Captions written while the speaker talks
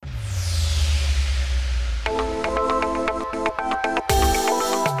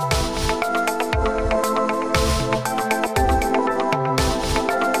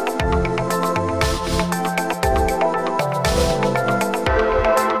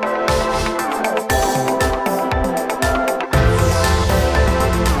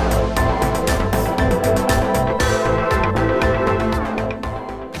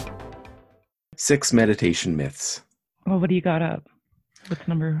6 meditation myths. Well, what do you got up? What's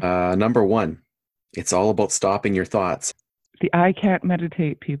number? Number 1, it's all about stopping your thoughts. The I can't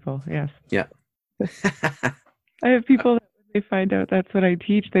meditate people. Yes. Yeah. I have people that when they find out that's what I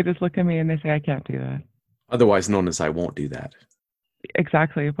teach, they just look at me and they say, I can't do that. Otherwise known as I won't do that.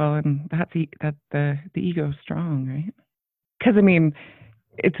 Exactly. Well, and the ego is strong, right? Because I mean,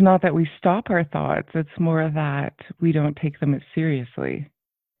 it's not that we stop our thoughts, it's more that we don't take them as seriously.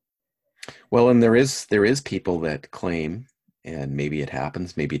 Well, and there is people that claim, and maybe it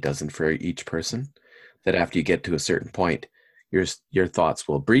happens, maybe it doesn't for each person, that after you get to a certain point, your thoughts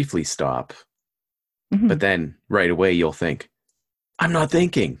will briefly stop, but then right away you'll think, I'm not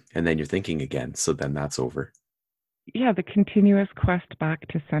thinking, and then you're thinking again. So then that's over. Yeah, the continuous quest back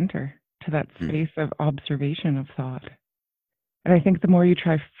to center, to that space of observation of thought. And I think the more you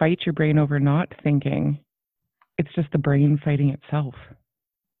try to fight your brain over not thinking, it's just the brain fighting itself.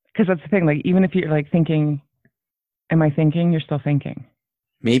 Because that's the thing, like, even if you're like thinking, am I thinking? You're still thinking.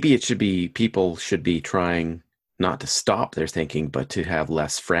 Maybe people should be trying not to stop their thinking, but to have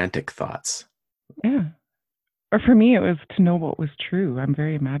less frantic thoughts. Yeah. Or for me, it was to know what was true. I'm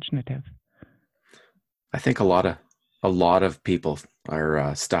very imaginative. I think a lot of people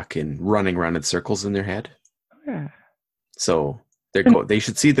are stuck in running around in circles in their head. Yeah. So they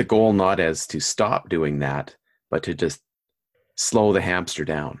should see the goal not as to stop doing that, but to just slow the hamster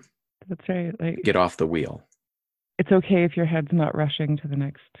down. That's right. Like, get off the wheel. It's okay if your head's not rushing to the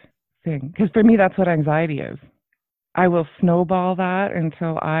next thing. Because for me, that's what anxiety is. I will snowball that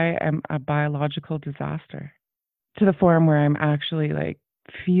until I am a biological disaster, to the form where I'm actually like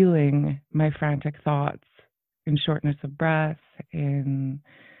feeling my frantic thoughts in shortness of breath, I can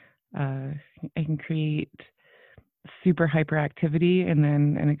create super hyperactivity and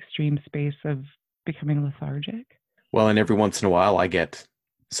then an extreme space of becoming lethargic. Well, and every once in a while I get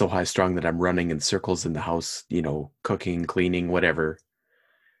so high strung that I'm running in circles in the house, cooking, cleaning, whatever.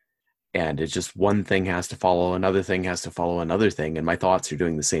 And it's just one thing has to follow, another thing has to follow another thing. And my thoughts are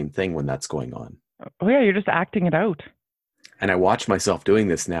doing the same thing when that's going on. Oh yeah, you're just acting it out. And I watch myself doing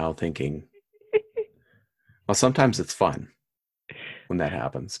this now thinking, well, sometimes it's fun when that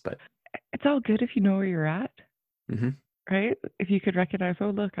happens, but it's all good if you know where you're at. Mm-hmm. Right? If you could recognize, oh,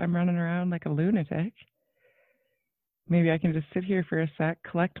 look, I'm running around like a lunatic. Maybe I can just sit here for a sec,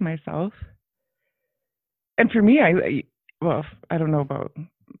 collect myself. And for me, I don't know about,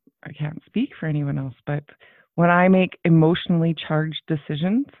 I can't speak for anyone else, but when I make emotionally charged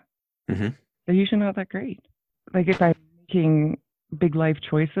decisions, they're usually not that great. Like if I'm making big life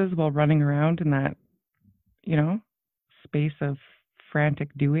choices while running around in that, space of frantic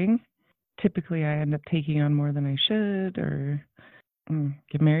doing, typically I end up taking on more than I should, or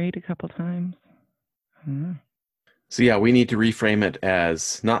get married a couple times. I don't know. So yeah, we need to reframe it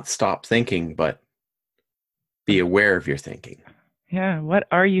as not stop thinking, but be aware of your thinking. Yeah. What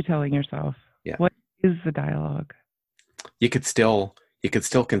are you telling yourself? Yeah. What is the dialogue? You could still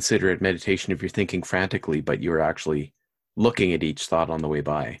consider it meditation if you're thinking frantically, but you're actually looking at each thought on the way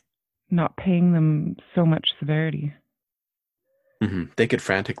by. Not paying them so much severity. They could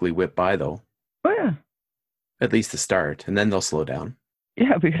frantically whip by though. Oh yeah. At least to start, and then they'll slow down.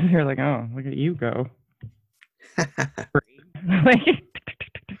 Yeah, because you're like, oh, look at you go. Like,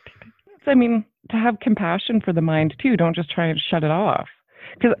 I mean, to have compassion for the mind too. Don't just try and shut it off.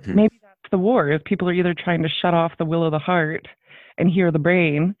 Because maybe that's the war, is people are either trying to shut off the will of the heart and hear the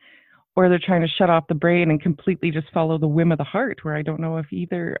brain, or they're trying to shut off the brain and completely just follow the whim of the heart, where I don't know if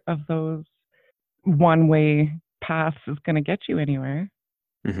either of those one-way paths is going to get you anywhere.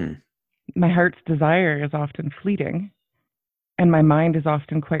 My heart's desire is often fleeting, and my mind is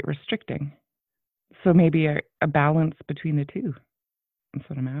often quite restricting. So maybe a balance between the two. That's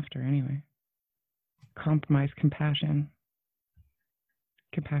what I'm after anyway. Compromise compassion.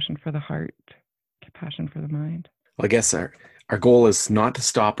 Compassion for the heart. Compassion for the mind. Well, I guess our goal is not to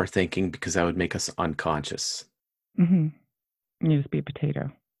stop our thinking, because that would make us unconscious. You just be a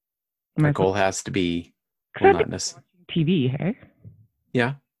potato. Our goal has to be, well, not necessarily TV, hey?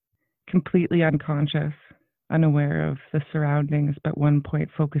 Yeah. Completely unconscious, unaware of the surroundings, but one point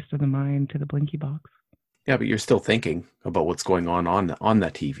focused of the mind to the blinky box. Yeah, but you're still thinking about what's going on that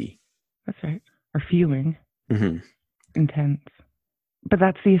TV. That's right. Or feeling. Intense. But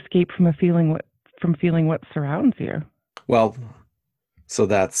that's the escape from feeling what surrounds you. Well, so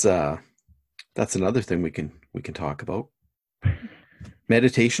that's another thing we can talk about.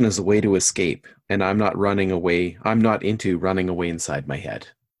 Meditation is a way to escape, and I'm not running away. I'm not into running away inside my head.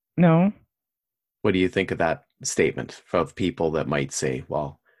 No. What do you think of that statement of people that might say,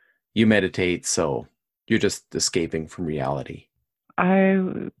 well, you meditate, so you're just escaping from reality?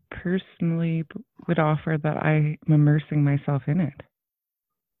 I personally would offer that I'm immersing myself in it.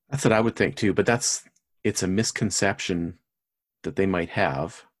 That's what I would think too, but it's a misconception that they might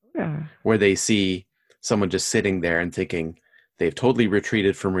have Yeah. where they see someone just sitting there and thinking they've totally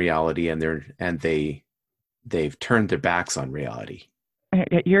retreated from reality they've turned their backs on reality.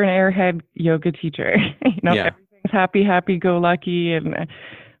 You're an airhead yoga teacher. Yeah, Everything's happy, happy, go lucky. And,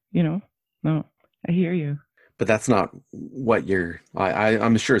 no, I hear you. but that's not what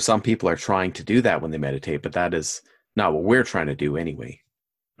I'm sure some people are trying to do that when they meditate, but that is not what we're trying to do anyway.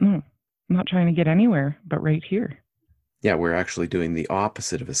 No, I'm not trying to get anywhere, but right here. Yeah, we're actually doing the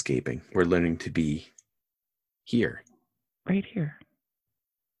opposite of escaping. We're learning to be here. Right here.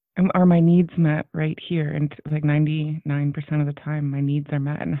 And are my needs met right here? And like 99% of the time, my needs are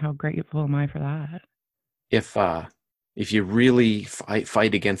met. And how grateful am I for that? If you really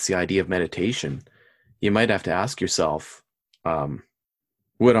fight against the idea of meditation, you might have to ask yourself,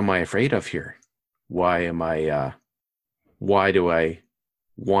 what am I afraid of here? Why do I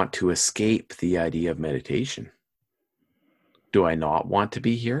want to escape the idea of meditation? Do I not want to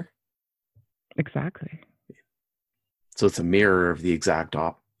be here? Exactly. So it's a mirror of the exact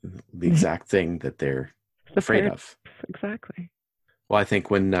thing that they're afraid of. Exactly. Well, I think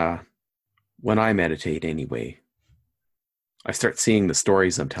when I meditate anyway, I start seeing the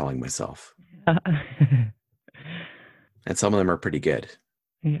stories I'm telling myself. And some of them are pretty good.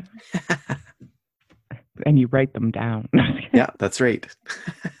 Yeah. And you write them down. Yeah, that's right.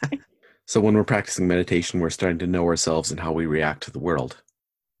 So when we're practicing meditation, we're starting to know ourselves and how we react to the world.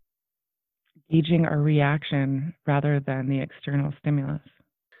 Gauging our reaction rather than the external stimulus.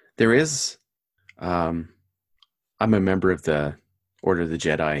 There is, I'm a member of the Order of the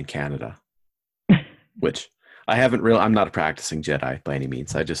Jedi in Canada, which I'm not a practicing Jedi by any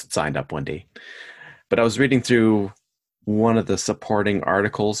means. I just signed up one day. But I was reading through one of the supporting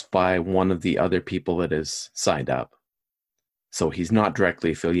articles by one of the other people that is signed up. So he's not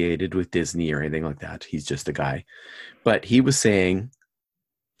directly affiliated with Disney or anything like that. He's just a guy. But he was saying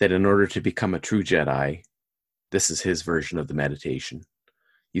that in order to become a true Jedi, this is his version of the meditation.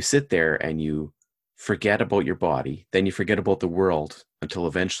 You sit there and you forget about your body, then you forget about the world until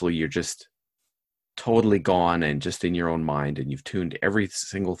eventually you're just totally gone and just in your own mind, and you've tuned every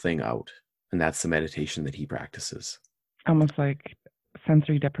single thing out. And that's the meditation that he practices. Almost like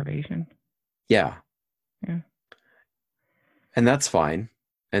sensory deprivation. Yeah. Yeah. And that's fine.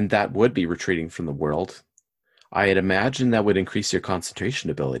 And that would be retreating from the world. I had imagined that would increase your concentration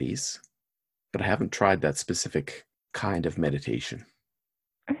abilities, but I haven't tried that specific kind of meditation.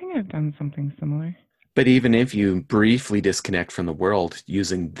 I think I've done something similar. But even if you briefly disconnect from the world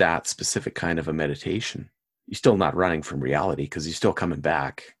using that specific kind of a meditation, you're still not running from reality because you're still coming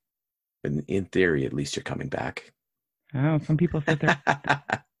back. And in theory, at least you're coming back. Oh, some people sit there.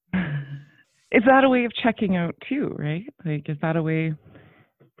 Is that a way of checking out too, right? Like, is that a way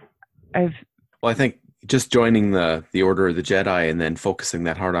Well, I think just joining the Order of the Jedi and then focusing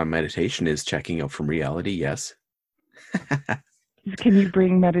that hard on meditation is checking out from reality, yes. Can you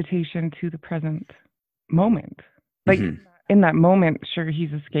bring meditation to the present moment? Like, in that moment, sure,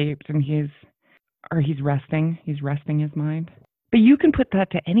 he's escaped and he's resting. He's resting his mind. But you can put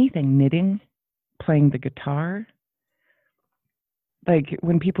that to anything: knitting, playing the guitar. Like,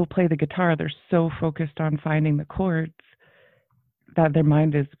 when people play the guitar, they're so focused on finding the chords that their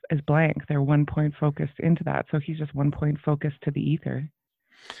mind is blank. They're 1 point focused into that. So he's just 1 point focused to the ether.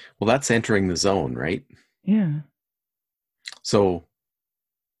 Well, that's entering the zone, right? Yeah. So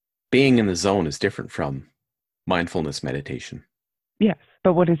being in the zone is different from mindfulness meditation. Yes.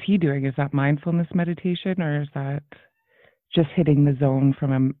 But what is he doing? Is that mindfulness meditation, or is that just hitting the zone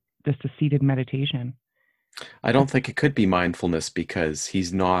from just a seated meditation? I don't think it could be mindfulness because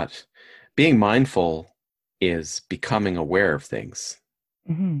he's not. Being mindful is becoming aware of things.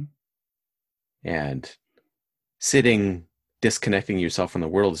 Mm-hmm. And sitting, disconnecting yourself from the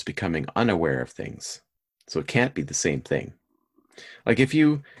world is becoming unaware of things. So it can't be the same thing. Like if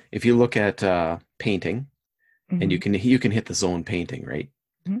you look at painting, mm-hmm. and you can hit the zone painting, right?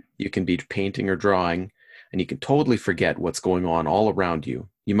 Mm-hmm. You can be painting or drawing, and you can totally forget what's going on all around you.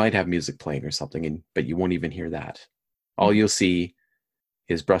 You might have music playing or something, but you won't even hear that. All mm-hmm. you'll see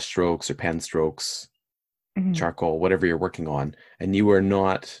is brush strokes or pen strokes, mm-hmm. charcoal, whatever you're working on, and you are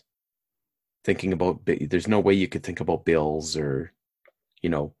not thinking about. There's no way you could think about bills or,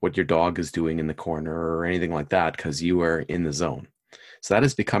 what your dog is doing in the corner or anything like that because you are in the zone. So that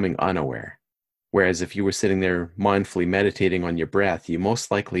is becoming unaware. Whereas if you were sitting there mindfully meditating on your breath, you most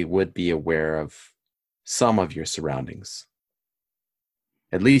likely would be aware of some of your surroundings.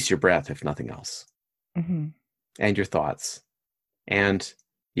 At least your breath, if nothing else. Mm-hmm. And your thoughts. And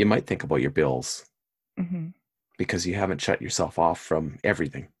you might think about your bills Mm-hmm. because you haven't shut yourself off from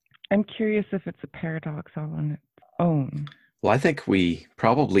everything. I'm curious if it's a paradox all on its own. Well, I think we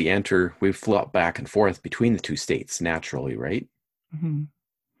flop back and forth between the two states naturally, right? Mm-hmm.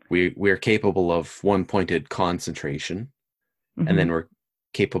 We're capable of one pointed concentration, and Mm-hmm. then we're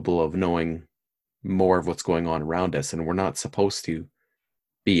capable of knowing more of what's going on around us, and we're not supposed to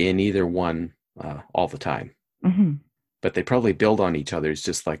be in either one all the time. Mm-hmm. But they probably build on each other. It's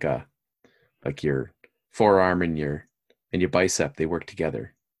just like your forearm and your bicep, they work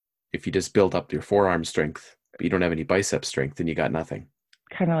together. If you just build up your forearm strength, but you don't have any bicep strength, then you got nothing.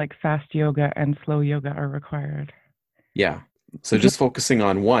 Kind of like fast yoga and slow yoga are required. Yeah. So Yeah. just focusing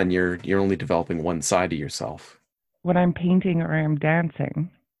on one, you're only developing one side of yourself. When I'm painting or I'm dancing,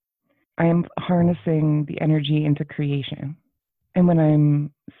 I am harnessing the energy into creation. And when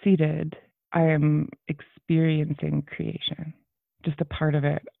I'm seated, I am experiencing creation, just a part of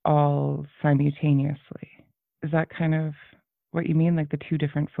it all simultaneously. Is that kind of what you mean? Like the two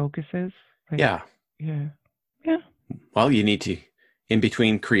different focuses? Like, Yeah. yeah. Yeah. Well, you need to, in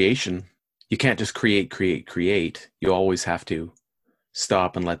between creation, you can't just create. You always have to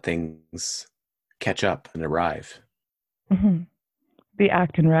stop and let things catch up and arrive. Mm-hmm. The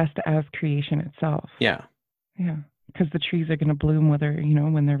act and rest as creation itself. Yeah. Yeah. Because the trees are going to bloom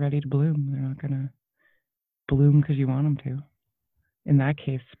when they're ready to bloom. They're not going to bloom because you want them to. In that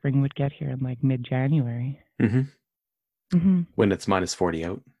case, spring would get here in like mid-January. Mm-hmm. Mm-hmm. When it's minus 40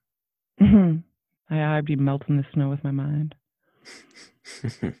 out. Mm-hmm. I'd be melting the snow with my mind.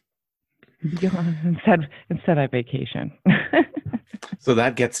 Instead I vacation. So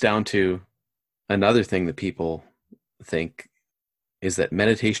that gets down to another thing that people think is that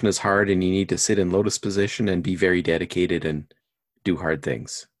meditation is hard and you need to sit in lotus position and be very dedicated and do hard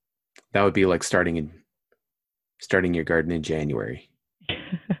things. That would be like starting your garden in January.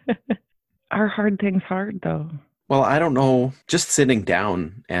 Are hard things hard though? Well, I don't know. Just sitting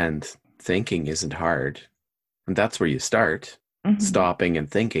down and thinking isn't hard. And that's where you start, stopping and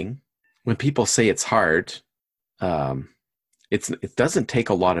thinking. When people say it's hard, um, it doesn't take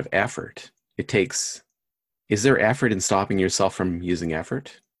a lot of effort. Is there effort in stopping yourself from using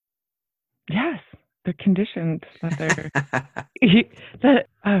effort? Yes, they're conditioned that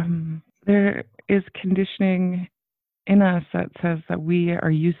there is conditioning in us that says that we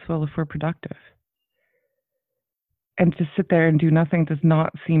are useful if we're productive. And to sit there and do nothing does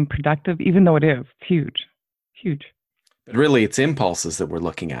not seem productive, even though it is. It's huge. Huge. But really, it's impulses that we're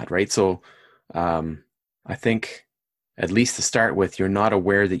looking at, right? So I think, at least to start with, you're not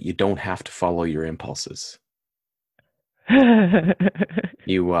aware that you don't have to follow your impulses.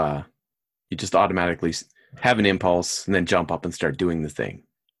 You just automatically have an impulse and then jump up and start doing the thing.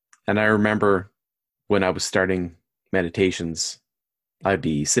 And I remember when I was starting meditations, I'd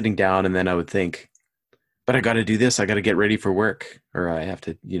be sitting down and then I would think, but I got to do this. I got to get ready for work, or I have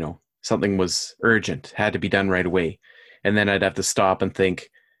to, something was urgent, had to be done right away. And then I'd have to stop and think,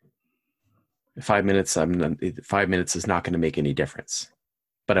 5 minutes is not going to make any difference,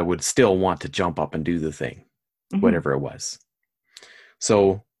 but I would still want to jump up and do the thing, whatever it was.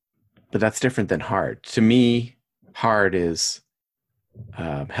 So, but that's different than hard. To me, hard is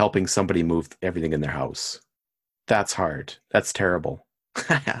helping somebody move everything in their house. That's hard. That's terrible.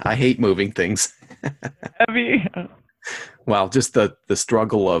 I hate moving things. Heavy. Well, just the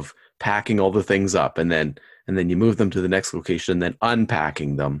struggle of packing all the things up and then you move them to the next location and then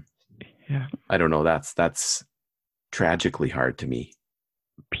unpacking them. Yeah. I don't know. That's tragically hard to me.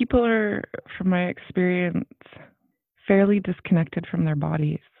 People are, from my experience, fairly disconnected from their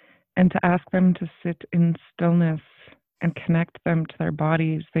bodies. And to ask them to sit in stillness and connect them to their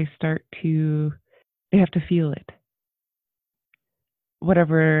bodies, they have to feel it.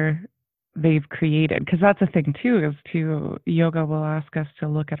 Whatever they've created. Because that's the thing too, yoga will ask us to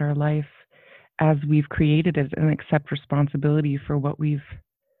look at our life as we've created it and accept responsibility for what we've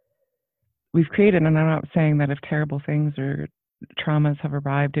created. And I'm not saying that if terrible things or traumas have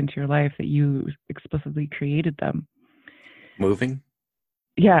arrived into your life that you explicitly created them. Moving?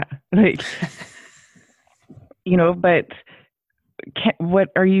 Yeah. Like, but what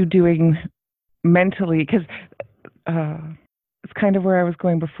are you doing mentally? Because it's kind of where I was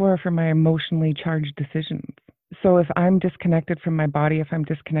going before for my emotionally charged decisions. So if I'm disconnected from my body, if I'm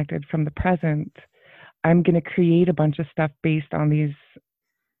disconnected from the present, I'm going to create a bunch of stuff based on these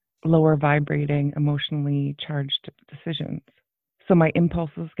lower vibrating, emotionally charged decisions. So my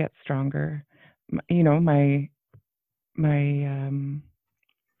impulses get stronger. My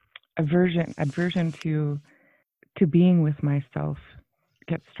aversion to being with myself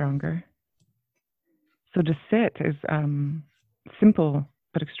gets stronger. So to sit is simple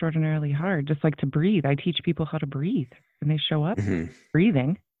but extraordinarily hard, just like to breathe. I teach people how to breathe when they show up Mm-hmm.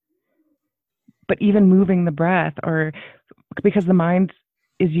 breathing, but even moving the breath, or because the mind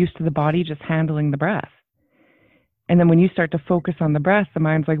is used to the body just handling the breath. And then when you start to focus on the breath, the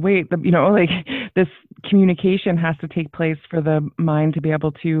mind's like, wait, like this communication has to take place for the mind to be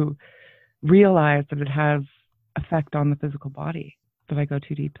able to realize that it has effect on the physical body. Did I go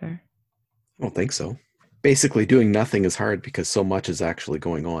too deep there? I don't think so. Basically, doing nothing is hard because so much is actually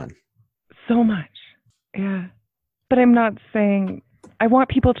going on. So much. Yeah. But I'm not saying, I want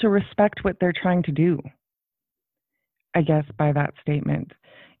people to respect what they're trying to do, I guess, by that statement,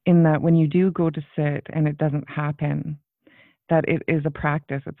 in that when you do go to sit and it doesn't happen, that it is a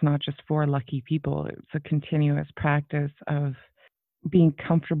practice. It's not just for lucky people. It's a continuous practice of being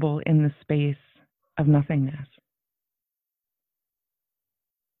comfortable in the space of nothingness.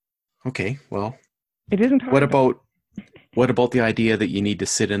 Okay, well, It isn't hard. what about the idea that you need to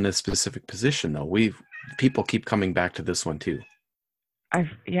sit in a specific position though? People keep coming back to this one too.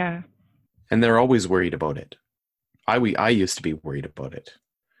 Yeah. And they're always worried about it. I used to be worried about it.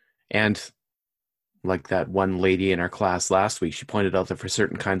 And like that one lady in our class last week, she pointed out that for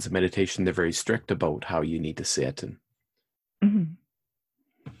certain kinds of meditation, they're very strict about how you need to sit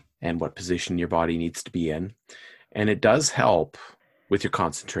and what position your body needs to be in. And it does help with your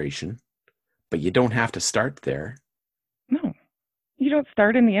concentration, but you don't have to start there. No, you don't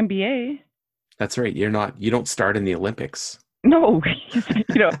start in the NBA. That's right. You don't start in the Olympics. No,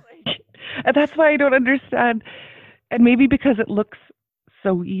 that's why I don't understand. And maybe because it looks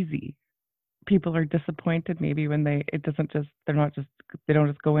so easy, people are disappointed maybe when they don't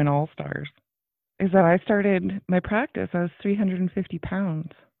just go in all stars. Is that I started my practice, I was 350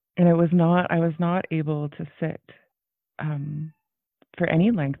 pounds, and I was not able to sit for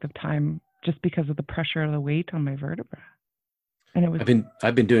any length of time just because of the pressure of the weight on my vertebra. And it was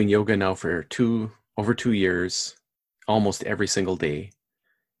I've been doing yoga now for over 2 years, almost every single day,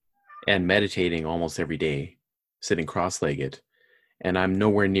 and meditating almost every day, sitting cross-legged, and I'm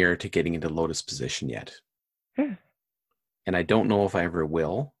nowhere near to getting into lotus position yet. Yeah. And I don't know if I ever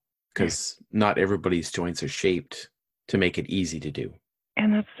will, because not everybody's joints are shaped to make it easy to do.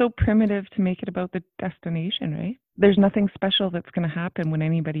 And that's so primitive to make it about the destination, right? There's nothing special that's going to happen when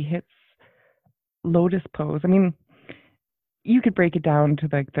anybody hits lotus pose. I mean, you could break it down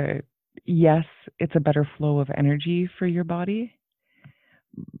to yes, it's a better flow of energy for your body,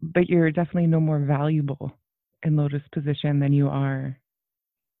 but you're definitely no more valuable in lotus position than you are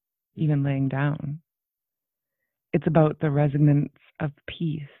even laying down. It's about the resonance of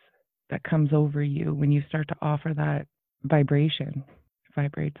peace that comes over you when you start to offer that vibration. It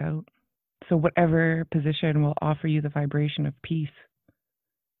vibrates out. So whatever position will offer you the vibration of peace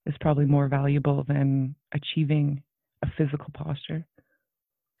is probably more valuable than achieving a physical posture.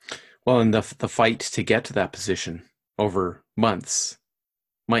 Well, and the fight to get to that position over months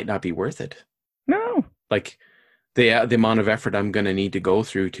might not be worth it. No. Like the amount of effort I'm going to need to go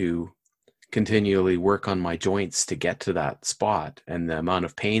through to continually work on my joints to get to that spot, and the amount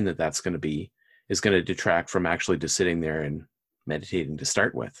of pain that's going to be is going to detract from actually just sitting there and meditating to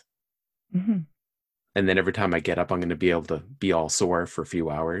start with. Mm-hmm. And then every time I get up, I'm going to be able to be all sore for a few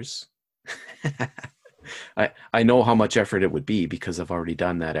hours. I know how much effort it would be because I've already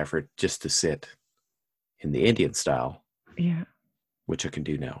done that effort just to sit in the Indian style. Yeah. Which I can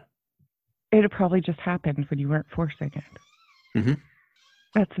do now. It probably just happened when you weren't forcing it. Mm-hmm.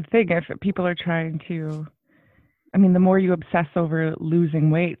 That's the thing. If people are trying to, I mean, the more you obsess over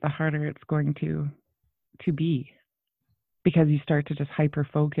losing weight, the harder it's going to be, because you start to just hyper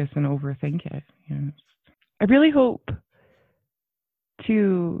focus and overthink it. I really hope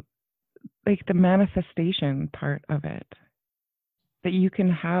to, like, the manifestation part of it, that you can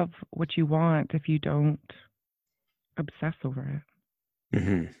have what you want if you don't obsess over it.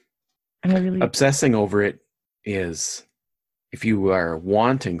 Mm-hmm. And I really obsessing over it is, if you are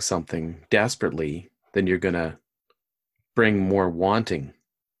wanting something desperately, then you're going to bring more wanting,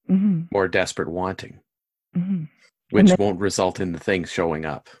 more desperate wanting, which won't result in the thing showing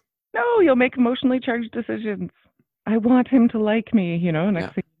up. No, you'll make emotionally charged decisions. I want him to like me,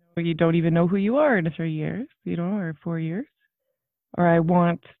 next thing you know, you don't even know who you are in 3 years, or 4 years. Or I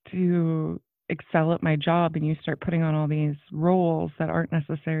want to excel at my job, and you start putting on all these roles that aren't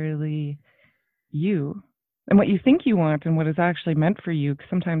necessarily you. And what you think you want and what is actually meant for you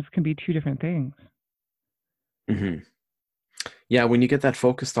sometimes can be two different things. Mm-hmm. Yeah, when you get that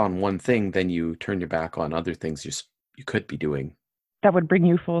focused on one thing, then you turn your back on other things you could be doing. That would bring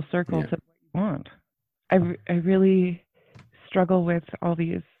you full circle to what you want. I really struggle with all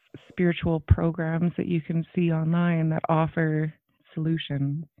these spiritual programs that you can see online that offer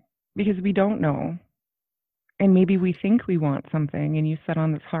solutions, because we don't know. And maybe we think we want something and you set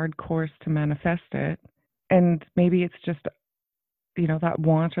on this hard course to manifest it. And maybe it's just, that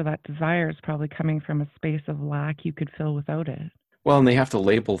want or that desire is probably coming from a space of lack you could fill without it. Well, and they have to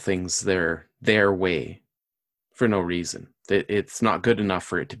label things their way for no reason. It's not good enough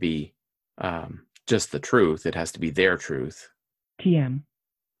for it to be just the truth. It has to be their truth. TM.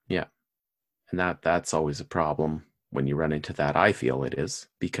 Yeah. And that's always a problem when you run into that. I feel it is,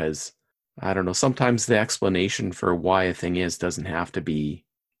 because I don't know, sometimes the explanation for why a thing is doesn't have to be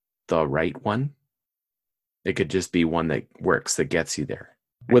the right one. It could just be one that works, that gets you there,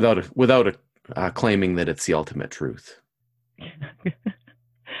 without claiming that it's the ultimate truth.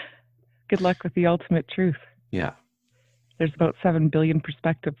 Good luck with the ultimate truth. Yeah. There's about 7 billion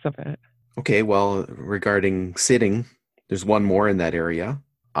perspectives of it. Okay, well, regarding sitting, there's one more in that area.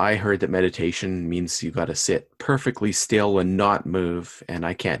 I heard that meditation means you got to sit perfectly still and not move, and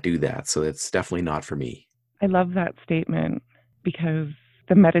I can't do that, so it's definitely not for me. I love that statement, because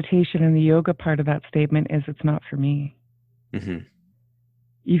the meditation and the yoga part of that statement is it's not for me. Mm-hmm.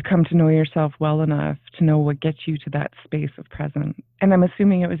 You've come to know yourself well enough to know what gets you to that space of presence. And I'm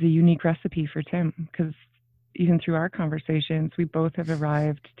assuming it was a unique recipe for Tim, because even through our conversations, we both have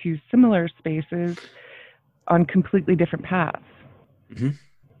arrived to similar spaces on completely different paths. Mm-hmm.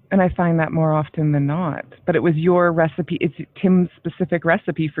 And I find that more often than not. But it was your recipe. It's Tim's specific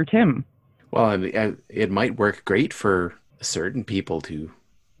recipe for Tim. Well, it might work great for certain people to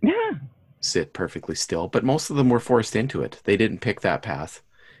sit perfectly still, but most of them were forced into it. They didn't pick that path.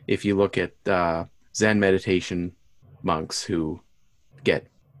 If you look at Zen meditation monks who get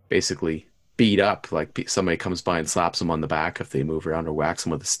basically beat up, like somebody comes by and slaps them on the back if they move around, or whacks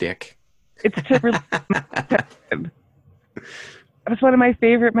them with a stick. It's That's one of my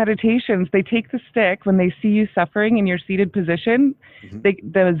favorite meditations. They take the stick when they see you suffering in your seated position.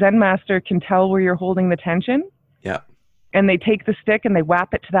 Mm-hmm. The Zen master can tell where you're holding the tension. Yeah. And they take the stick and they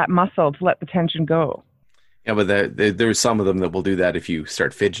whap it to that muscle to let the tension go. Yeah, but there's some of them that will do that if you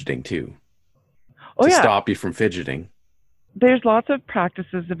start fidgeting too. To stop you from fidgeting. There's lots of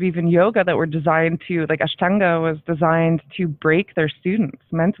practices of even yoga that were designed to, like Ashtanga was designed to break their students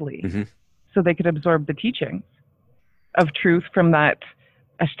mentally, mm-hmm. so they could absorb the teachings of truth from that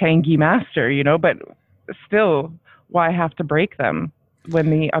Ashtangi master, but still, why have to break them when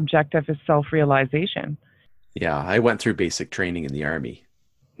the objective is self-realization? Yeah, I went through basic training in the Army.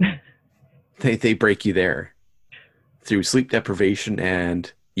 They break you there through sleep deprivation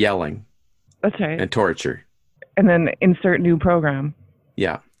and yelling. That's right. And torture. And then insert new program.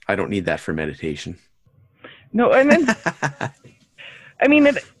 Yeah, I don't need that for meditation. No, and then I mean,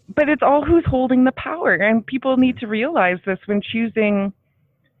 but it's all who's holding the power, and people need to realize this when choosing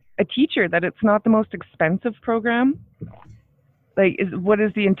a teacher, that it's not the most expensive program. Like, what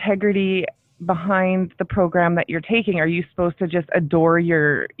is the integrity behind the program that you're taking? Are you supposed to just adore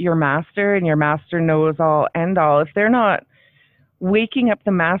your master, and your master knows all, end all? If they're not waking up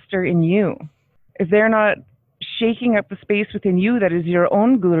the master in you, if they're not shaking up the space within you that is your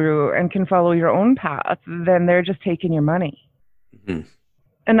own guru and can follow your own path, then they're just taking your money. Mm-hmm.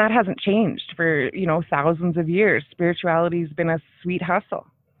 And that hasn't changed for, thousands of years. Spirituality's been a sweet hustle.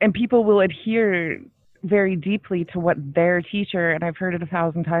 And people will adhere very deeply to what their teacher, and I've heard it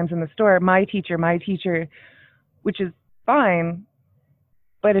 1,000 times in the store, my teacher, which is fine.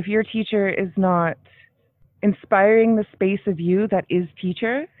 But if your teacher is not inspiring the space of you that is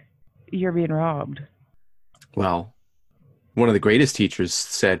teacher, you're being robbed. Well, one of the greatest teachers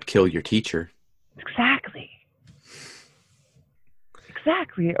said, kill your teacher. Exactly.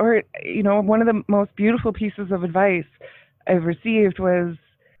 Or, one of the most beautiful pieces of advice I've received was,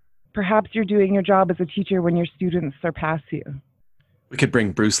 perhaps you're doing your job as a teacher when your students surpass you. We could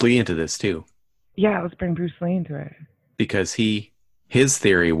bring Bruce Lee into this too. Yeah, let's bring Bruce Lee into it. Because his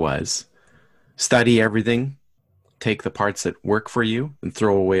theory was study everything, take the parts that work for you, and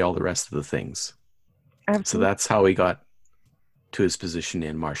throw away all the rest of the things. Absolutely. So that's how he got to his position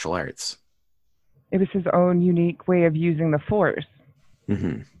in martial arts. It was his own unique way of using the force.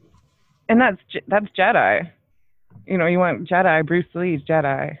 Mm-hmm. And that's Jedi. You want Jedi, Bruce Lee's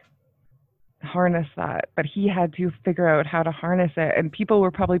Jedi. Harness that. But he had to figure out how to harness it. And people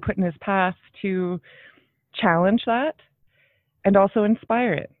were probably put in his path to challenge that and also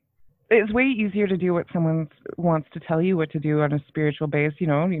inspire it. It's way easier to do what someone wants to tell you what to do on a spiritual base.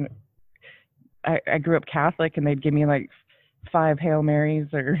 I grew up Catholic, and they'd give me like 5 Hail Marys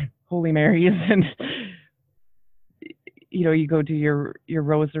or Holy Marys, and you go do your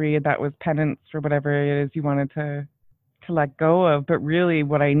rosary, and that was penance for whatever it is you wanted to to let go of. But really,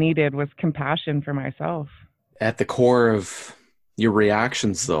 what I needed was compassion for myself. At the core of your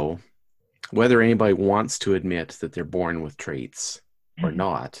reactions, though, whether anybody wants to admit that they're born with traits or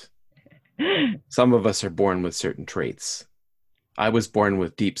not, some of us are born with certain traits. I was born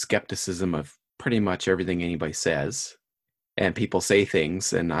with deep skepticism of pretty much everything anybody says. And people say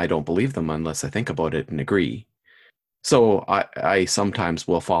things, and I don't believe them unless I think about it and agree. So I sometimes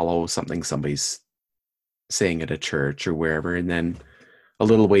will follow something somebody's saying at a church or wherever, and then a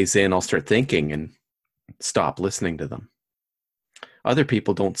little ways in, I'll start thinking and stop listening to them. Other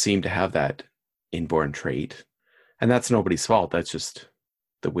people don't seem to have that inborn trait, and that's nobody's fault. That's just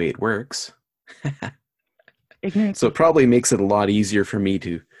the way it works. Ignorance. So it probably makes it a lot easier for me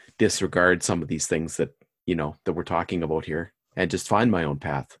to disregard some of these things that, that we're talking about here and just find my own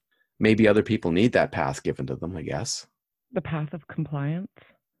path. Maybe other people need that path given to them, I guess. The path of compliance.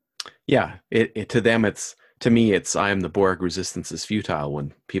 Yeah, to me, I am the Borg, resistance is futile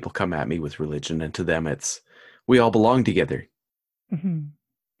when people come at me with religion, and to them it's, we all belong together. Mm-hmm.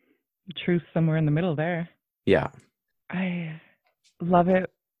 Truth somewhere in the middle there. Yeah. I love it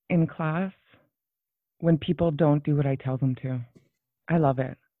in class when people don't do what I tell them to. I love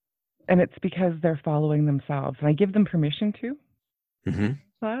it. And it's because they're following themselves. And I give them permission to. Mm-hmm.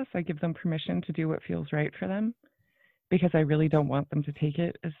 Class, I give them permission to do what feels right for them, because I really don't want them to take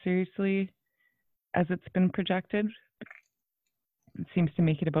it as seriously as it's been projected. It seems to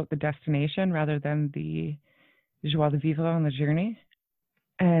make it about the destination rather than the joie de vivre on the journey.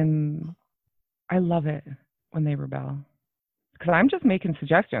 And I love it when they rebel, because I'm just making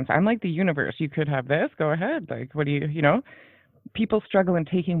suggestions. I'm like the universe. You could have this. Go ahead. Like, what do you? People struggle in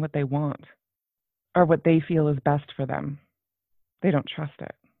taking what they want or what they feel is best for them. They don't trust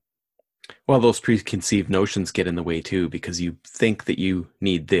it. Well, those preconceived notions get in the way too, because you think that you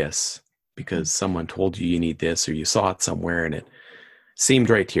need this because someone told you need this, or you saw it somewhere and it seemed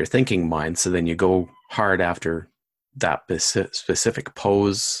right to your thinking mind. So then you go hard after that specific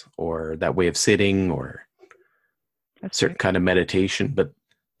pose or that way of sitting or certain kind of meditation, but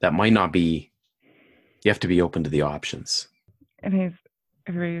that might not be. You have to be open to the options. And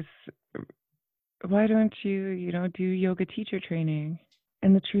everybody's, why don't you, do yoga teacher training?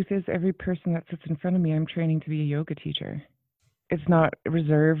 And the truth is, every person that sits in front of me, I'm training to be a yoga teacher. It's not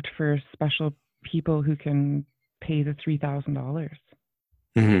reserved for special people who can pay the $3,000.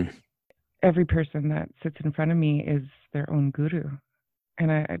 Mm-hmm. Every person that sits in front of me is their own guru.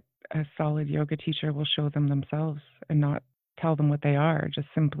 And a solid yoga teacher will show them themselves and not tell them what they are, just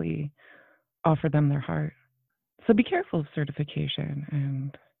simply offer them their heart. So be careful of certification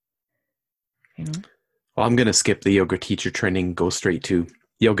and, Well, I'm going to skip the yoga teacher training, go straight to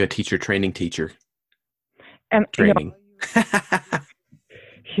yoga teacher training teacher. And training.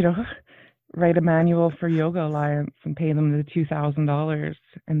 Write a manual for Yoga Alliance and pay them the $2,000,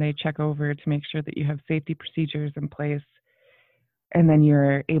 and they check over to make sure that you have safety procedures in place, and then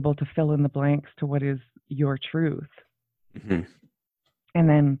you're able to fill in the blanks to what is your truth. Mm-hmm. And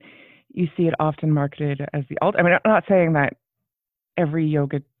then you see it often marketed as the ultimate. I mean, I'm not saying that every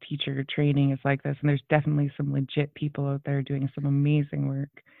yoga teacher training is like this, and there's definitely some legit people out there doing some amazing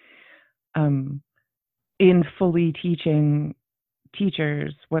work in fully teaching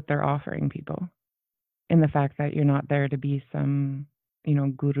teachers what they're offering people, in the fact that you're not there to be some,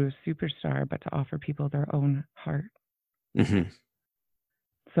 guru superstar, but to offer people their own heart. Mm-hmm.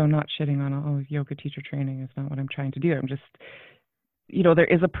 So I'm not shitting on yoga teacher training. It's not what I'm trying to do. I'm just, there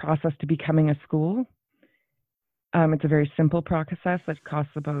is a process to becoming a school. It's a very simple process that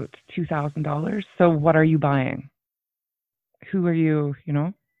costs about $2,000. So what are you buying? Who are you,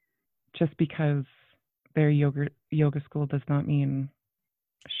 just because their yoga school does not mean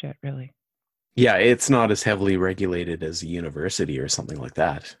shit, really. Yeah, it's not as heavily regulated as a university or something like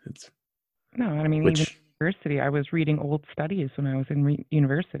that. No, I mean, even university, I was reading old studies when I was in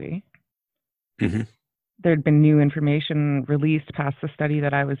university. Mm-hmm. There'd been new information released past the study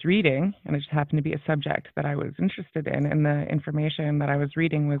that I was reading, and it just happened to be a subject that I was interested in, and the information that I was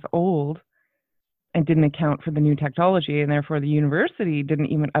reading was old and didn't account for the new technology, and therefore the university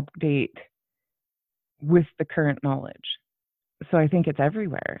didn't even update with the current knowledge. So I think it's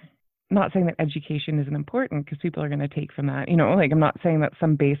everywhere. I'm not saying that education isn't important, because people are going to take from that. I'm not saying that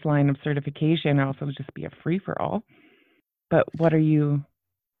some baseline of certification also just be a free-for-all. But what are you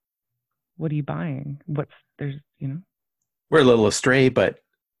buying? We're a little astray, but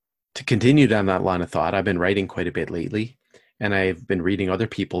to continue down that line of thought, I've been writing quite a bit lately, and I've been reading other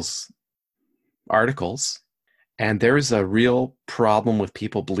people's articles, and there's a real problem with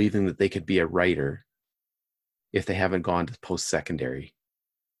people believing that they could be a writer if they haven't gone to post-secondary,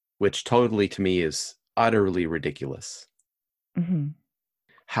 which totally, to me, is utterly ridiculous. Mm-hmm.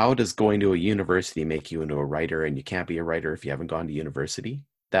 How does going to a university make you into a writer, and you can't be a writer if you haven't gone to university?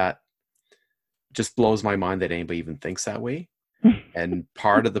 That just blows my mind that anybody even thinks that way. And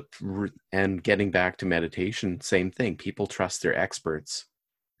and getting back to meditation, same thing. People trust their experts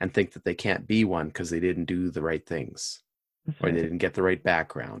and think that they can't be one because they didn't do the right things, That's or right. they didn't get the right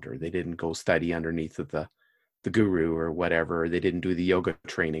background, or they didn't go study underneath of the guru or whatever, or they didn't do the yoga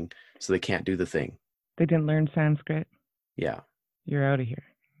training, so they can't do the thing. They didn't learn Sanskrit. Yeah. You're out of here.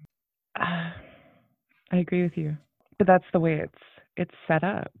 I agree with you, but that's the way it's set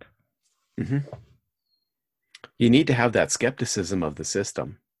up. Mm-hmm. You need to have that skepticism of the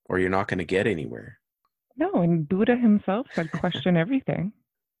system, or you're not going to get anywhere. No, and Buddha himself said, question everything.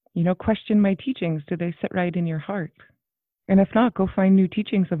 Question my teachings. Do they sit right in your heart? And if not, go find new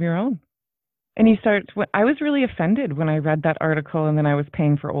teachings of your own. And he starts, I was really offended when I read that article and then I was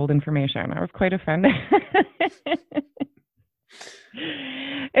paying for old information. I was quite offended.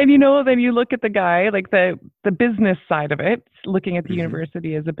 And then you look at the guy, like the business side of it, looking at the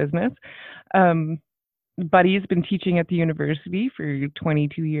university as a business. Buddy's been teaching at the university for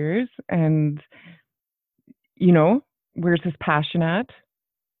 22 years. And, where's his passion at?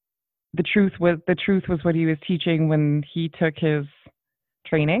 The truth was what he was teaching when he took his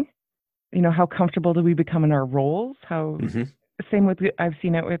training. How comfortable do we become in our roles? How same with, I've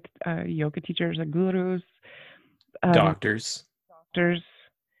seen it with yoga teachers or gurus, doctors.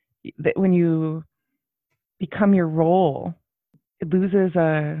 That when you become your role, it loses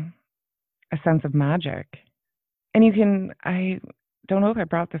a sense of magic. And I don't know if I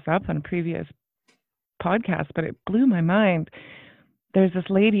brought this up on a previous podcast, but it blew my mind. There's this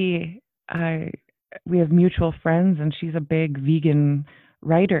lady, we have mutual friends, and she's a big vegan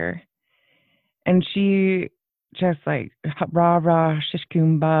writer. And she just like rah shish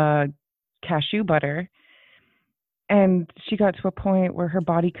kumbha cashew butter. And she got to a point where her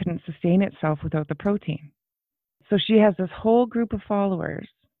body couldn't sustain itself without the protein. So she has this whole group of followers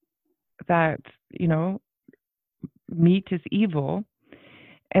that, meat is evil.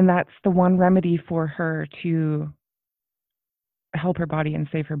 And that's the one remedy for her to help her body and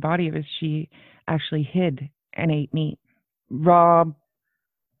save her body, was she actually hid and ate meat. Raw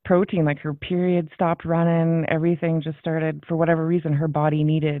protein, like her period stopped running, everything just started, for whatever reason, her body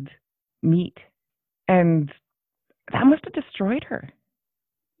needed meat. And that must have destroyed her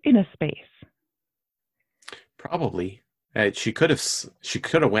in a space. Probably. She could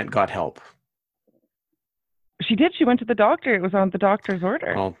have went got help. She did. She went to the doctor. It was on the doctor's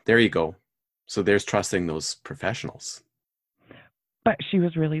order. Well, there you go. So there's trusting those professionals. But she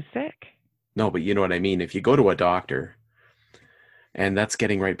was really sick. No, but you know what I mean? If you go to a doctor, and that's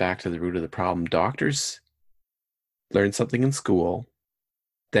getting right back to the root of the problem, doctors learn something in school,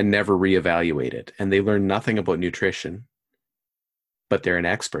 then never reevaluate it. And they learn nothing about nutrition, but they're an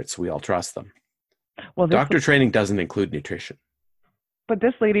expert, so we all trust them. Well, doctor training doesn't include nutrition. But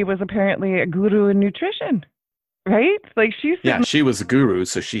this lady was apparently a guru in nutrition, right? Like she was a guru,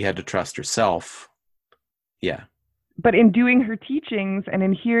 so she had to trust herself. Yeah. But in doing her teachings and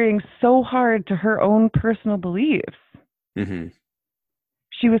in adhering so hard to her own personal beliefs,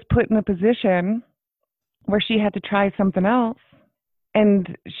 she was put in a position where she had to try something else.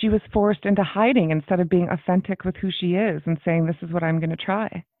 And she was forced into hiding instead of being authentic with who she is and saying, this is what I'm going to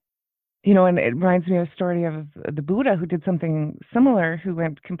try. And it reminds me of a story of the Buddha, who did something similar, who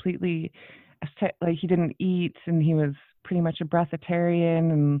went completely, like, he didn't eat, and he was pretty much a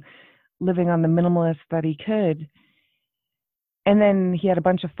breatharian and living on the minimalist that he could. And then he had a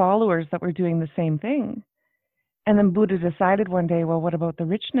bunch of followers that were doing the same thing. And then Buddha decided one day, well, what about the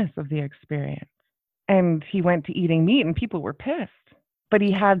richness of the experience? And he went to eating meat, and people were pissed. But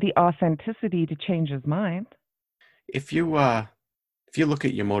he had the authenticity to change his mind. If you look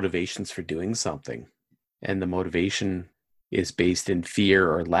at your motivations for doing something, and the motivation is based in fear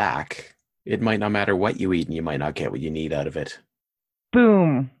or lack, it might not matter what you eat, and you might not get what you need out of it.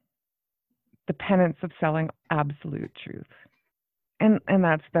 Boom. The penance of selling absolute truth. And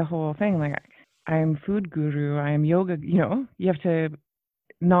that's the whole thing. Like, I'm food guru, I am yoga, you have to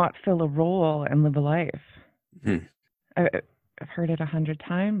not fill a role and live a life. I've heard it 100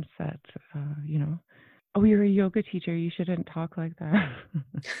 times that, oh, you're a yoga teacher, you shouldn't talk like that.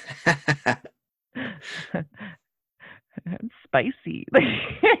 Spicy.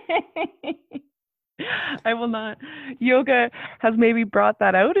 I will not. Yoga has maybe brought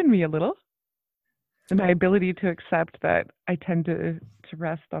that out in me a little. My ability to accept that I tend to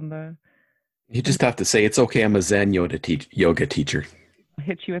rest on the... You just have to say, it's okay, I'm a Zen yoga teacher. I'll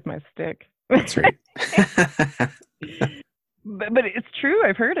hit you with my stick. That's right. But it's true.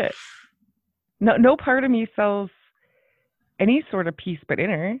 I've heard it. No part of me feels any sort of peace but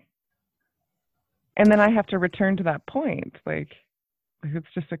inner. And then I have to return to that point. Like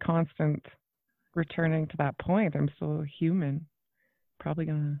it's just a constant returning to that point. I'm still human. Probably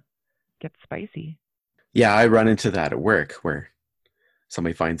gonna get spicy. Yeah, I run into that at work where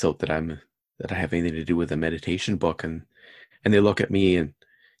somebody finds out that I have anything to do with a meditation book, and they look at me and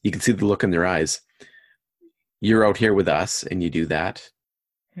you can see the look in their eyes. You're out here with us and you do that?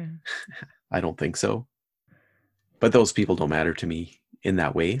 Yeah. I don't think so. But those people don't matter to me in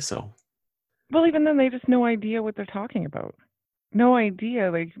that way, so. Well, even then, they just no idea what they're talking about. No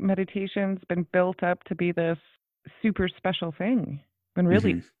idea. Like meditation's been built up to be this super special thing, when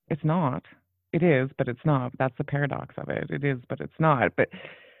really it's not. It is, but it's not. That's the paradox of it. It is, but it's not. But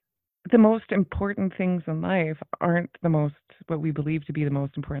the most important things in life aren't what we believe to be the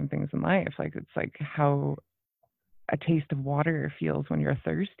most important things in life. Like it's like how a taste of water feels when you're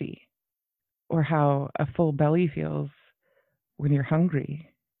thirsty, or how a full belly feels when you're hungry,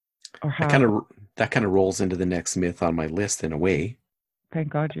 or how that kind of rolls into the next myth on my list in a way. Thank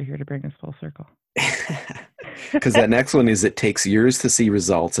God you're here to bring us full circle. Because that next one is, it takes years to see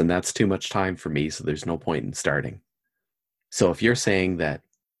results, and that's too much time for me, so there's no point in starting. So if you're saying that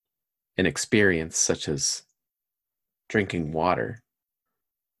an experience such as drinking water,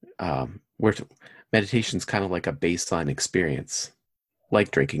 meditation's kind of like a baseline experience,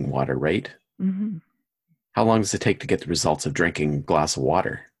 like drinking water, right? Mm-hmm. How long does it take to get the results of drinking a glass of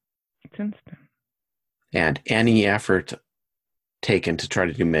water? It's instant. And any effort taken to try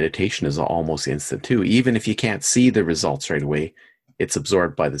to do meditation is almost instant too. Even if you can't see the results right away, it's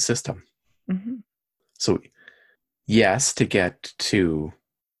absorbed by the system. Mm-hmm. So yes, to get to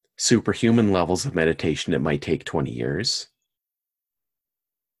superhuman levels of meditation, it might take 20 years.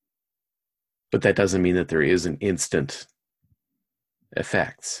 But that doesn't mean that there isn't instant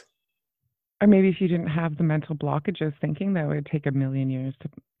effects. Or maybe if you didn't have the mental blockages thinking that it would take 1,000,000 years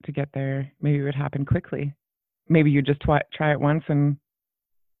to get there, maybe it would happen quickly. Maybe you just try it once and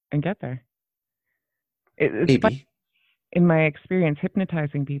get there. It's maybe. Funny. In my experience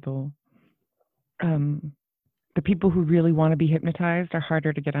hypnotizing people, the people who really want to be hypnotized are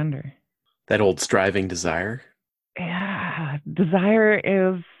harder to get under. That old striving desire? Yeah. Desire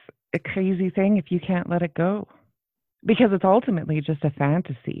is a crazy thing if you can't let it go. Because it's ultimately just a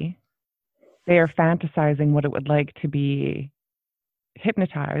fantasy. They are fantasizing what it would like to be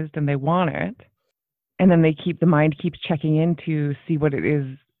hypnotized, and they want it. And then the mind keeps checking in to see what it is,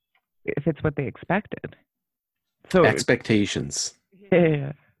 if it's what they expected. So expectations.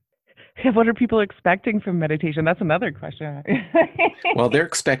 Yeah. What are people expecting from meditation? That's another question. Well, they're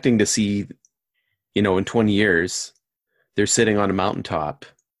expecting to see, in 20 years, they're sitting on a mountaintop,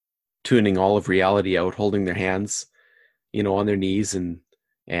 tuning all of reality out, holding their hands, on their knees, and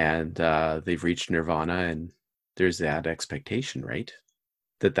they've reached nirvana, and there's that expectation, right?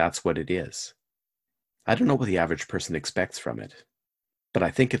 That's what it is. I don't know what the average person expects from it, but I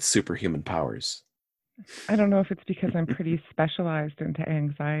think it's superhuman powers. I don't know if it's because I'm pretty specialized into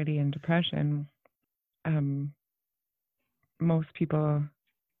anxiety and depression. Most people,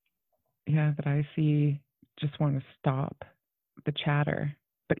 that I see just want to stop the chatter.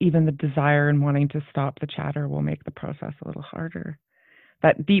 But even the desire and wanting to stop the chatter will make the process a little harder.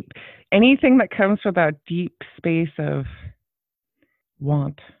 Anything that comes from that deep space of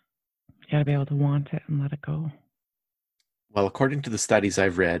want, you got to be able to want it and let it go. Well, according to the studies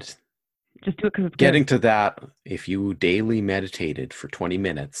I've read, just do it because it's getting good. to that, if you daily meditated for 20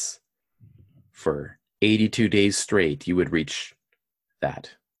 minutes for 82 days straight, you would reach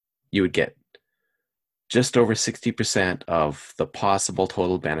that. You would get just over 60% of the possible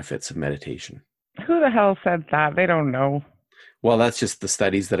total benefits of meditation. Who the hell said that? They don't know. Well, that's just the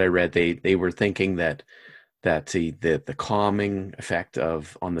studies that I read. They were thinking that the calming effect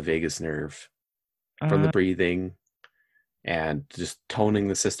on the vagus nerve from the breathing and just toning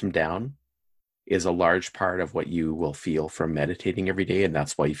the system down is a large part of what you will feel from meditating every day, and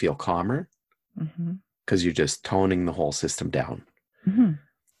that's why you feel calmer, because you're just toning the whole system down. Mm-hmm.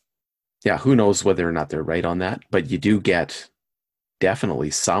 Yeah, who knows whether or not they're right on that, but you do get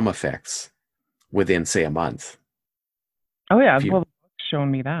definitely some effects within, say, a month. Oh yeah, well, it's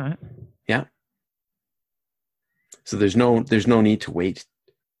shown me that. Yeah. So there's no need to wait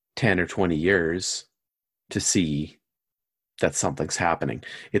 10 or 20 years to see that something's happening.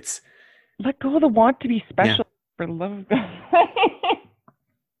 It's let go of the want to be special, for love of God.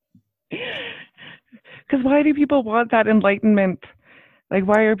 Because why do people want that enlightenment? Like,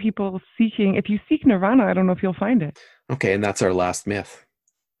 why are people seeking? If you seek nirvana, I don't know if you'll find it. Okay, and that's our last myth.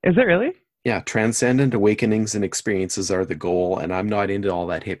 Is it really? Yeah, transcendent awakenings and experiences are the goal, and I'm not into all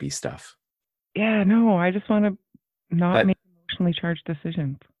that hippie stuff. Yeah, no, I just want to not make emotionally charged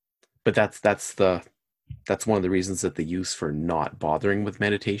decisions. But that's one of the reasons that they use for not bothering with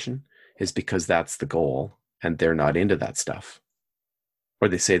meditation is because that's the goal and they're not into that stuff. Or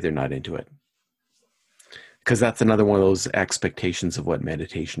they say they're not into it. Because that's another one of those expectations of what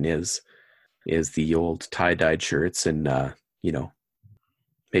meditation is the old tie-dyed shirts and,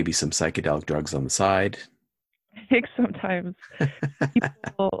 maybe some psychedelic drugs on the side. I think sometimes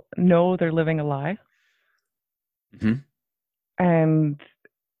people know they're living a lie Mm-hmm. and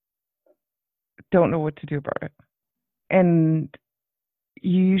don't know what to do about it. And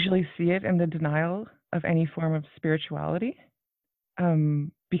you usually see it in the denial of any form of spirituality.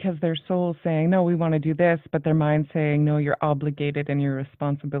 Because their soul's saying, no, we want to do this, but their mind's saying, no, you're obligated and your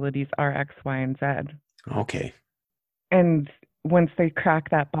responsibilities are X, Y, and Z. Okay. And once they crack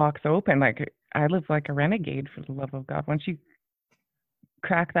that box open, like I live like a renegade for the love of God. Once you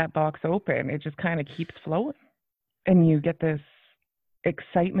crack that box open, it just kind of keeps flowing. And you get this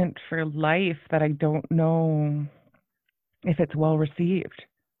excitement for life that I don't know if it's well received.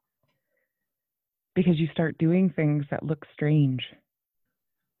 Because you start doing things that look strange,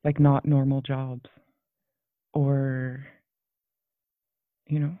 like not normal jobs. Or,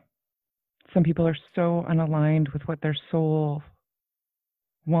 some people are so unaligned with what their soul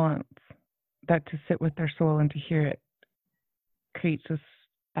wants that to sit with their soul and to hear it creates this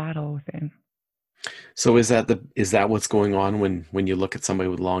battle within. So is that what's going on when you look at somebody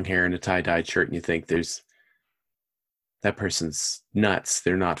with long hair and a tie-dyed shirt and you think that person's nuts?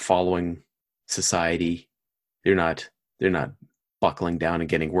 They're not following society. They're not buckling down and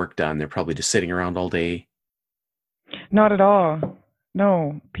getting work done. They're probably just sitting around all day. Not at all.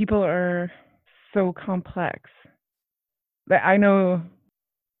 No, people are so complex. I know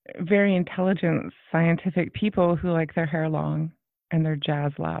very intelligent, scientific people who like their hair long and their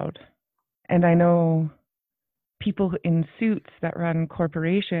jazz loud. And I know people in suits that run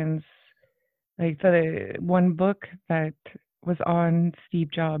corporations, like the one book that was on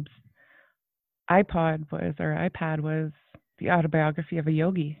Steve Jobs' iPad was the autobiography of a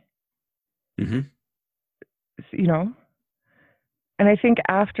yogi. Mm-hmm. And I think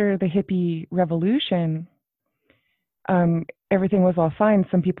after the hippie revolution, everything was all fine.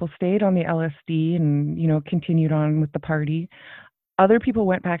 Some people stayed on the LSD and, continued on with the party. Other people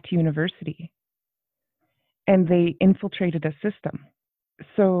went back to university and they infiltrated a system.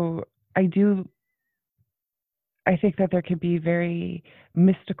 So I think that there could be very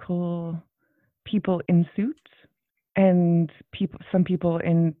mystical people in suits and some people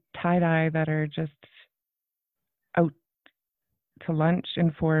in tie-dye that are just out to lunch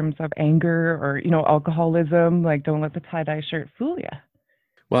in forms of anger or, alcoholism. Like, don't let the tie-dye shirt fool you.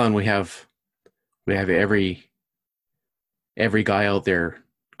 Well, and we have every guy out there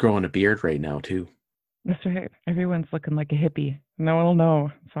growing a beard right now too. That's right. Everyone's looking like a hippie. No one will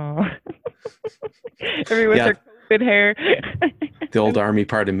know. So everyone's their COVID hair. The old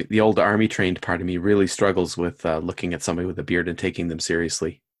army trained part of me really struggles with looking at somebody with a beard and taking them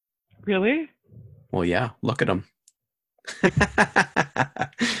seriously. Really? Well, yeah. Look at them.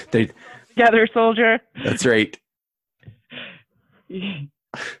 Together, soldier. That's right. I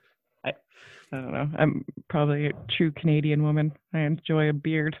don't know. I'm probably a true Canadian woman. I enjoy a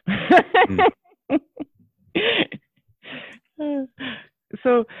beard.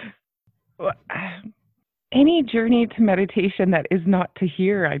 So, any journey to meditation that is not to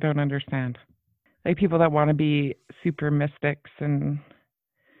hear, I don't understand. Like people that want to be super mystics and,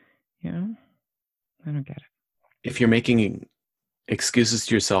 I don't get it. If you're making excuses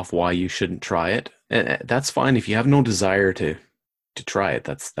to yourself why you shouldn't try it, that's fine. If you have no desire to try it,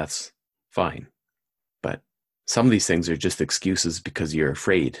 that's fine. But some of these things are just excuses because you're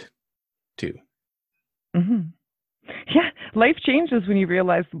afraid to. Mm-hmm. Yeah, life changes when you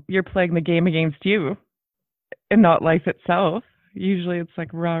realize you're playing the game against you and not life itself. Usually it's like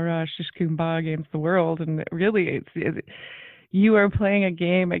rah rah shish kumbah against the world, and really you are playing a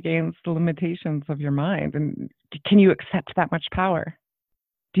game against the limitations of your mind. And can you accept that much power?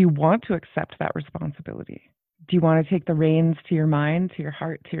 Do you want to accept that responsibility? Do you want to take the reins to your mind, to your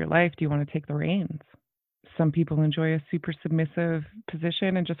heart, to your life? Do you want to take the reins? Some people enjoy a super submissive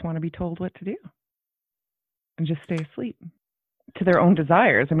position and just want to be told what to do and just stay asleep to their own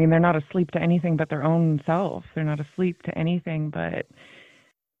desires. I mean, they're not asleep to anything but their own self. They're not asleep to anything but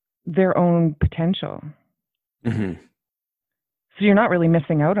their own potential. Mm-hmm. So you're not really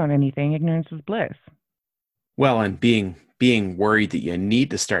missing out on anything. Ignorance is bliss. Well, and being worried that you need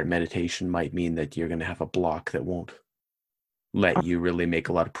to start meditation might mean that you're going to have a block that won't let you really make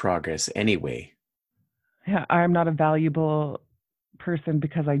a lot of progress anyway. Yeah, I'm not a valuable person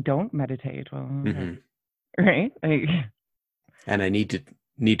because I don't meditate. Well, mm-hmm. Right? And I need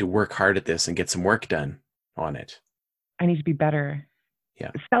to work hard at this and get some work done on it. I need to be better.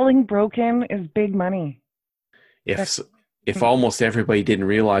 Yeah. Selling broken is big money. If almost everybody didn't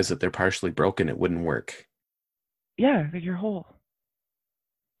realize that they're partially broken, it wouldn't work. Yeah, that you're whole.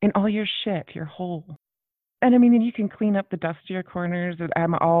 In all your shit, you're whole. And I mean, you can clean up the dustier corners.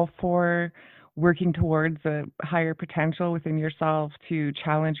 I'm all for working towards a higher potential within yourself, to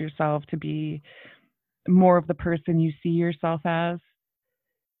challenge yourself to be more of the person you see yourself as.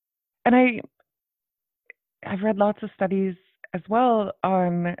 And I've read lots of studies as well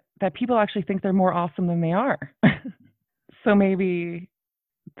on that people actually think they're more awesome than they are. So maybe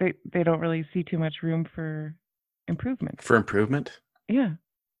they don't really see too much room for improvement. For improvement? Yeah.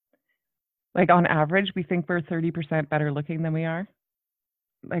 Like on average, we think we're 30% better looking than we are.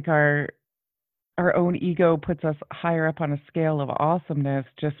 Like our own ego puts us higher up on a scale of awesomeness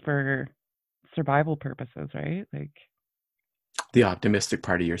just for survival purposes, right? Like the optimistic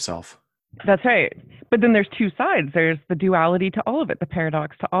part of yourself. That's right. But then there's two sides. There's the duality to all of it, the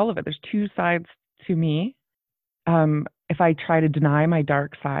paradox to all of it. There's two sides to me. If I try to deny my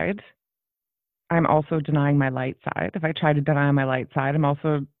dark side, I'm also denying my light side. If I try to deny my light side, I'm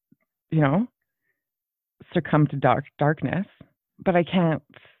also, succumb to darkness. But I can't.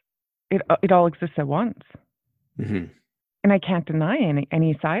 It all exists at once, mm-hmm. And I can't deny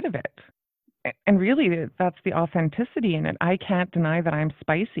any side of it. And really, that's the authenticity in it. I can't deny that I'm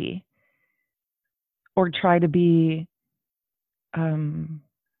spicy, or try to be. I'm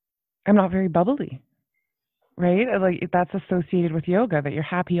not very bubbly. Right? Like that's associated with yoga, that you're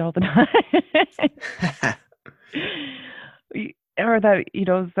happy all the time. Or that,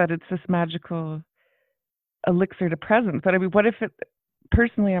 that it's this magical elixir to presence. But I mean, what if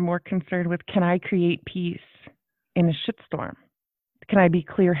personally, I'm more concerned with, can I create peace in a shitstorm? Can I be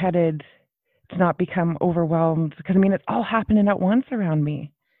clear-headed to not become overwhelmed? Because I mean, it's all happening at once around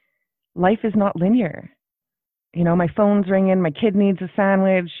me. Life is not linear. My phone's ringing, my kid needs a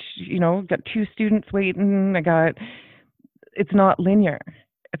sandwich, got 2 students waiting, it's not linear.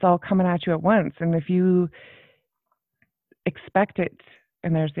 It's all coming at you at once. And if you expect it,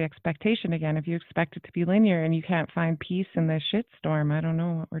 and there's the expectation again, if you expect it to be linear and you can't find peace in this shitstorm, I don't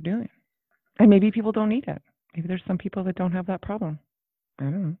know what we're doing. And maybe people don't need it. Maybe there's some people that don't have that problem. I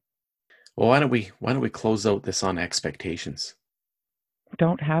don't know. Well, why don't we close out this on expectations?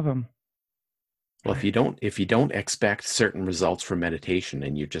 Don't have them. Well, if you don't expect certain results from meditation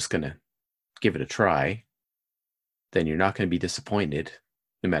and you're just going to give it a try, then you're not going to be disappointed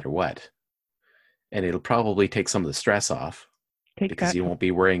no matter what. And it'll probably take some of the stress off because you won't be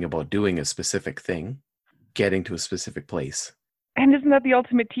worrying about doing a specific thing, getting to a specific place. And isn't that the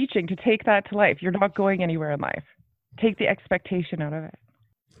ultimate teaching, to take that to life? You're not going anywhere in life. Take the expectation out of it.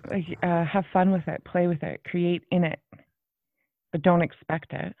 Like, have fun with it, play with it, create in it, but don't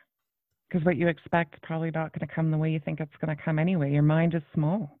expect it. Because what you expect is probably not going to come the way you think it's going to come anyway. Your mind is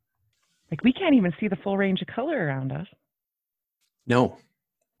small. Like, we can't even see the full range of color around us. No,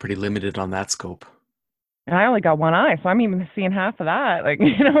 pretty limited on that scope. And I only got one eye, so I'm even seeing half of that. Like,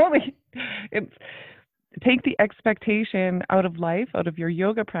 it's take the expectation out of life, out of your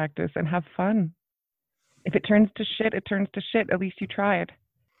yoga practice, and have fun. If it turns to shit, it turns to shit. At least you tried.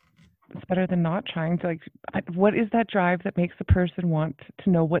 It's better than not trying to. What is that drive that makes a person want to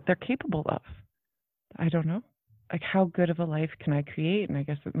know what they're capable of? I don't know. Like, how good of a life can I create? And I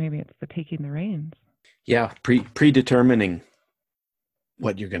guess maybe it's the taking the reins. Yeah, predetermining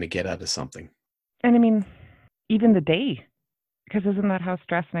what you're going to get out of something. And I mean, even the day, because isn't that how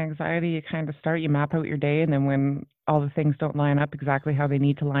stress and anxiety, you kind of start, you map out your day, and then when all the things don't line up exactly how they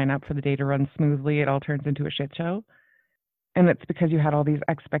need to line up for the day to run smoothly, it all turns into a shit show. And it's because you had all these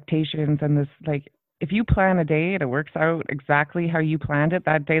expectations and this, like, if you plan a day and it works out exactly how you planned it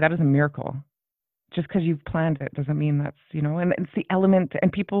that day, that is a miracle. Just because you've planned it doesn't mean that's, and it's the element,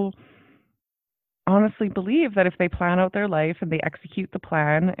 and people honestly believe that if they plan out their life and they execute the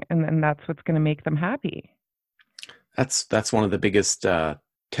plan, and then that's what's going to make them happy. That's one of the biggest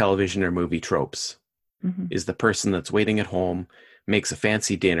television or movie tropes, is the person that's waiting at home, makes a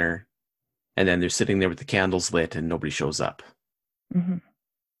fancy dinner, and then they're sitting there with the candles lit and nobody shows up.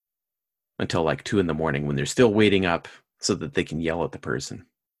 Until like 2 a.m. when they're still waiting up so that they can yell at the person.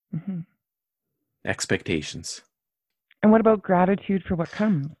 Expectations. And what about gratitude for what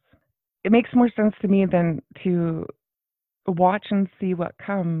comes? It makes more sense to me than to watch and see what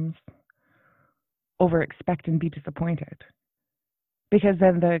comes over expect and be disappointed. Because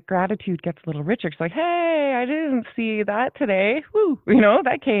then the gratitude gets a little richer. It's like, hey, I didn't see that today. Woo,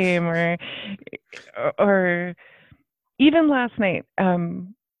 that came. Or even last night,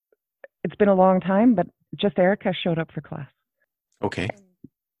 it's been a long time, but just Erica showed up for class. Okay.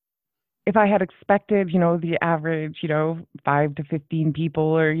 If I had expected, the average, 5 to 15 people,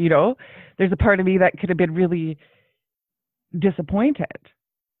 or, there's a part of me that could have been really disappointed.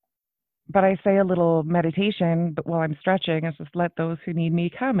 But I say a little meditation, but while I'm stretching, it's just let those who need me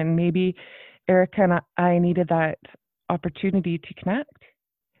come. And maybe Erica and I needed that opportunity to connect.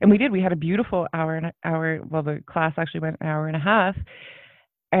 And we did. We had a beautiful well, the class actually went an hour and a half.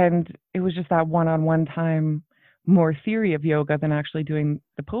 And it was just that one-on-one time, more theory of yoga than actually doing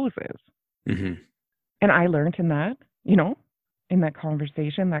the poses. Mm-hmm. And I learned in that, in that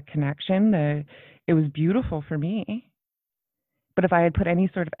conversation, that connection, it was beautiful for me. But if I had put any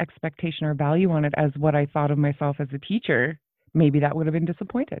sort of expectation or value on it as what I thought of myself as a teacher, maybe that would have been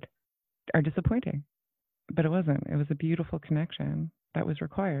disappointing. But it wasn't. It was a beautiful connection that was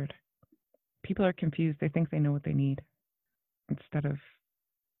required. People are confused. They think they know what they need instead of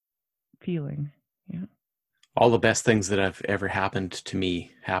feeling. Yeah. All the best things that have ever happened to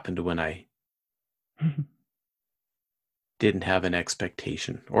me happened when I didn't have an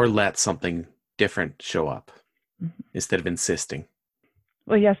expectation or let something different show up instead of insisting.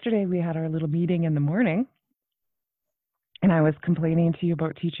 Well, yesterday we had our little meeting in the morning, and I was complaining to you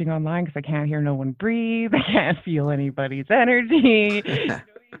about teaching online because I can't hear no one breathe. I can't feel anybody's energy.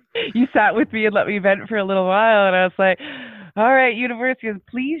 You sat with me and let me vent for a little while, and I was like, all right, university,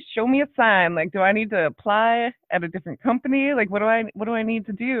 please show me a sign. Like, do I need to apply at a different company? Like, what do I need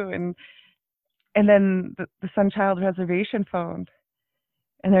to do? And then the Sunchild Reservation phoned.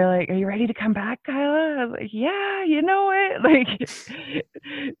 And they're like, are you ready to come back, Kyla? I was like, yeah, you know it. Like,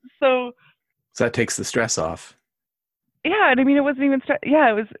 so that takes the stress off. Yeah, and I mean, it wasn't even stress.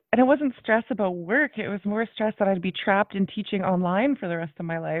 Yeah, it wasn't stress about work. It was more stress that I'd be trapped in teaching online for the rest of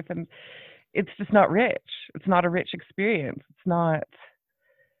my life, and it's just not rich. It's not a rich experience. It's not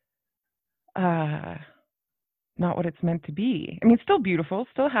what it's meant to be. I mean, it's still beautiful,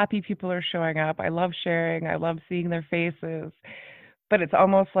 still happy people are showing up. I love sharing. I love seeing their faces. But it's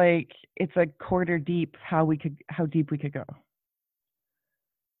almost like it's a quarter deep how deep we could go.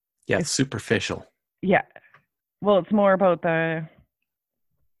 Yeah, it's superficial. Yeah. Well, it's more about the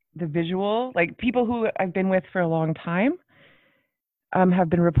visual. Like, people who I've been with for a long time have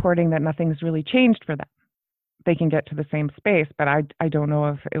been reporting that nothing's really changed for them. They can get to the same space, but I don't know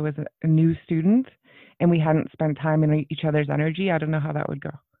if it was a new student and we hadn't spent time in each other's energy. I don't know how that would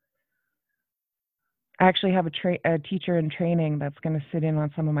go. I actually have a teacher in training that's going to sit in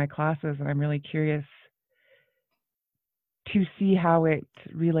on some of my classes, and I'm really curious to see how it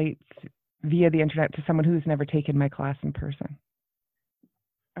relates via the internet to someone who's never taken my class in person.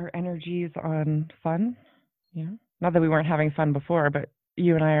 Our energies on fun, not that we weren't having fun before, but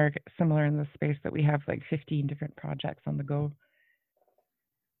you and I are similar in the space that we have like 15 different projects on the go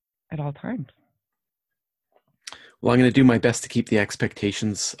at all times. Well, I'm going to do my best to keep the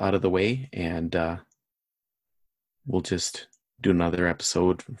expectations out of the way, and we'll just do another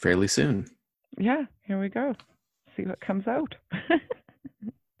episode fairly soon. Yeah, here we go. See what comes out.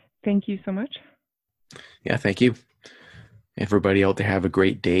 Thank you so much. Yeah, thank you. Everybody out there, have a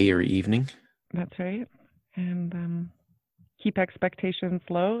great day or evening. That's right. And keep expectations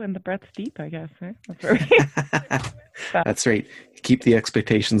low and the breaths deep, I guess. Eh? That's right. That's right. Keep the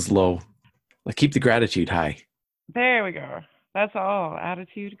expectations low. Keep the gratitude high. There we go. That's all.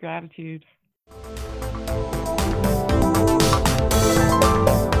 Attitude, gratitude.